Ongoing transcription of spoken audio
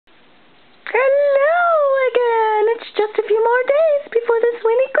just a few more days before the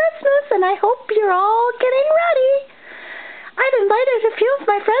Sweeney Christmas, and I hope you're all getting ready. I've invited a few of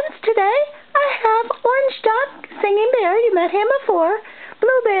my friends today. I have Orange Dog, Singing Bear, you met him before,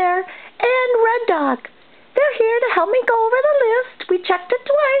 Blue Bear, and Red Dog. They're here to help me go over the list. We checked it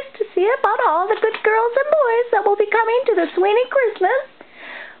twice to see about all the good girls and boys that will be coming to the Sweeney Christmas.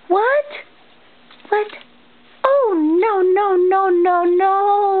 What? Oh, no.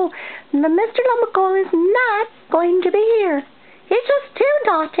 The Mr. Lumbercoal is not going to be here. He's just too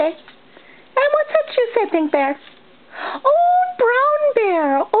naughty. And what's that you say, Pink Bear? Oh, Brown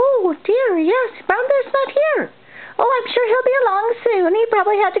Bear. Oh, dear, yes, Brown Bear's not here. Oh, I'm sure he'll be along soon. He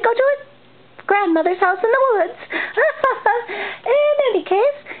probably had to go to his grandmother's house in the woods. In any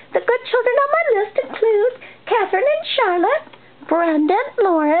case, the good children on my list include Catherine and Charlotte, Brendan,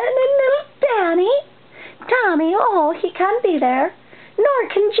 Lauren, and little Danny. Tommy, oh, he can't be there. Nor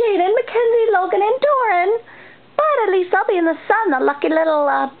can Jaden, Mackenzie, Logan, and Doran. But at least I'll be in the sun, the lucky little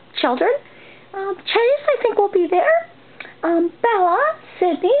children. Chase, I think, will be there. Bella,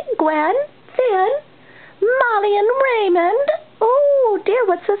 Sydney, Gwen, Finn, Molly, and Raymond. Oh, dear,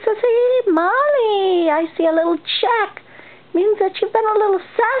 what's this I see? Molly, I see a little check. Means that you've been a little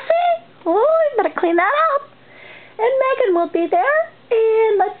sassy. Oh, you better clean that up. And Megan will be there.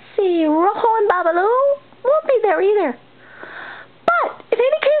 And let's see, Rojo and Babaloo won't be there either. But, in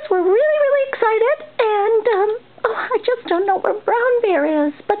any case, we're really excited. And, I just don't know where Brown Bear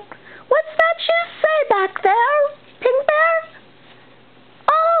is. But what's that you say back there, Pink Bear?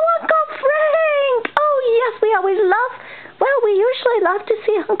 Oh, Uncle Frank! Oh, yes, we usually love to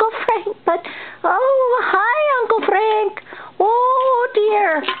see Uncle Frank, but, oh, hi, Uncle Frank. Oh,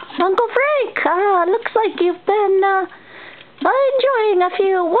 dear. Uncle Frank, looks like you've been, enjoying a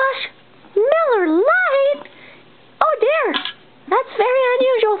few, what? Miller Lite? Oh, dear. That's very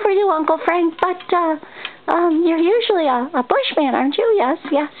unusual for you, Uncle Frank, but, you're usually a bushman, aren't you? Yes,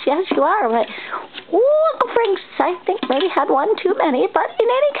 you are. But, Uncle Frank's, I think, maybe had one too many, but in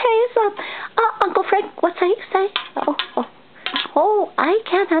any case, Uncle Frank, what's that you say? Oh, I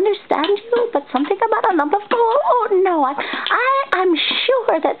can't understand you, but something about a lump of coal. Oh, no, I'm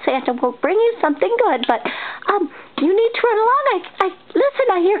sure that Santa will bring you something good, but, you need to run along. Listen,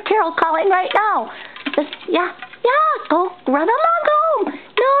 I hear Carol calling right now. Yeah, go run along home.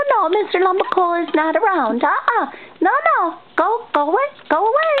 No, Mr. Lumbercoal is not around. No, go away.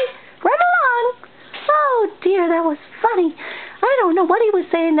 Run along. Oh, dear, that was funny. I don't know what he was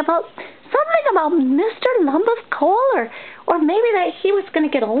saying about, something about Mr. Lumbercoal, or maybe that he was going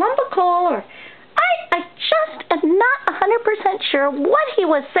to get a lump of coal, or I just am not 100% sure what he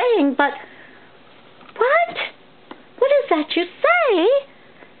was saying, but what? What is that you say?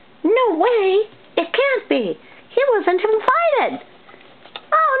 No way. It can't be. He wasn't invited.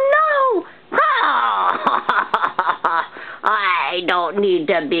 Oh, no. I don't need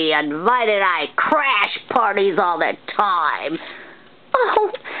to be invited. I crash parties all the time.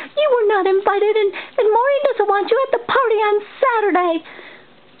 Oh, you were not invited, and Maureen doesn't want you at the party on Saturday.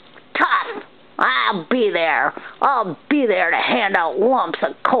 Tough. I'll be there. I'll be there to hand out lumps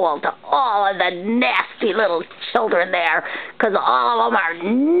of coal to all of the nasty little children there, 'cause all of them are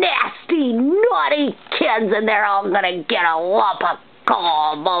nasty, naughty kids, and they're all going to get a lump of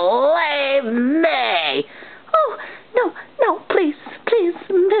coal, believe me. Oh, no, please,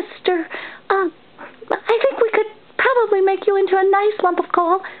 mister. I think we could probably make you into a nice lump of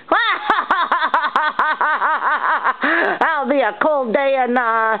coal. That'll be a cold day in,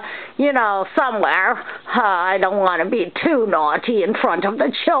 somewhere. I don't want to be too naughty in front of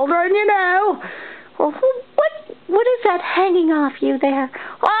the children, you know. Well, what is that hanging off you there?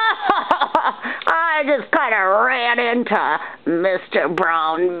 I just kind of ran into Mr.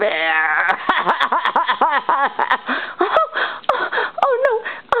 Brown Bear. Oh, no.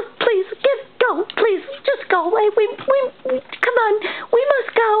 Please, please, just go away. Come on. We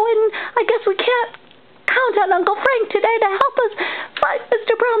must go, and I guess we can't count on Uncle Frank today to help us find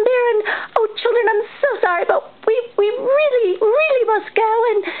Mr. Brown Bear. And, oh, children, I'm so sorry, but we really must go,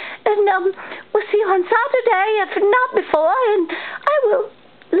 and we'll see you on Saturday, if not before, and I will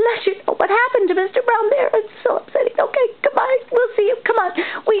let you know what happened to Mr. Brown Bear. It's so upsetting. Okay, goodbye. We'll see you. Come on.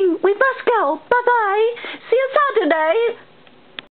 We must go. Bye-bye. See you Saturday.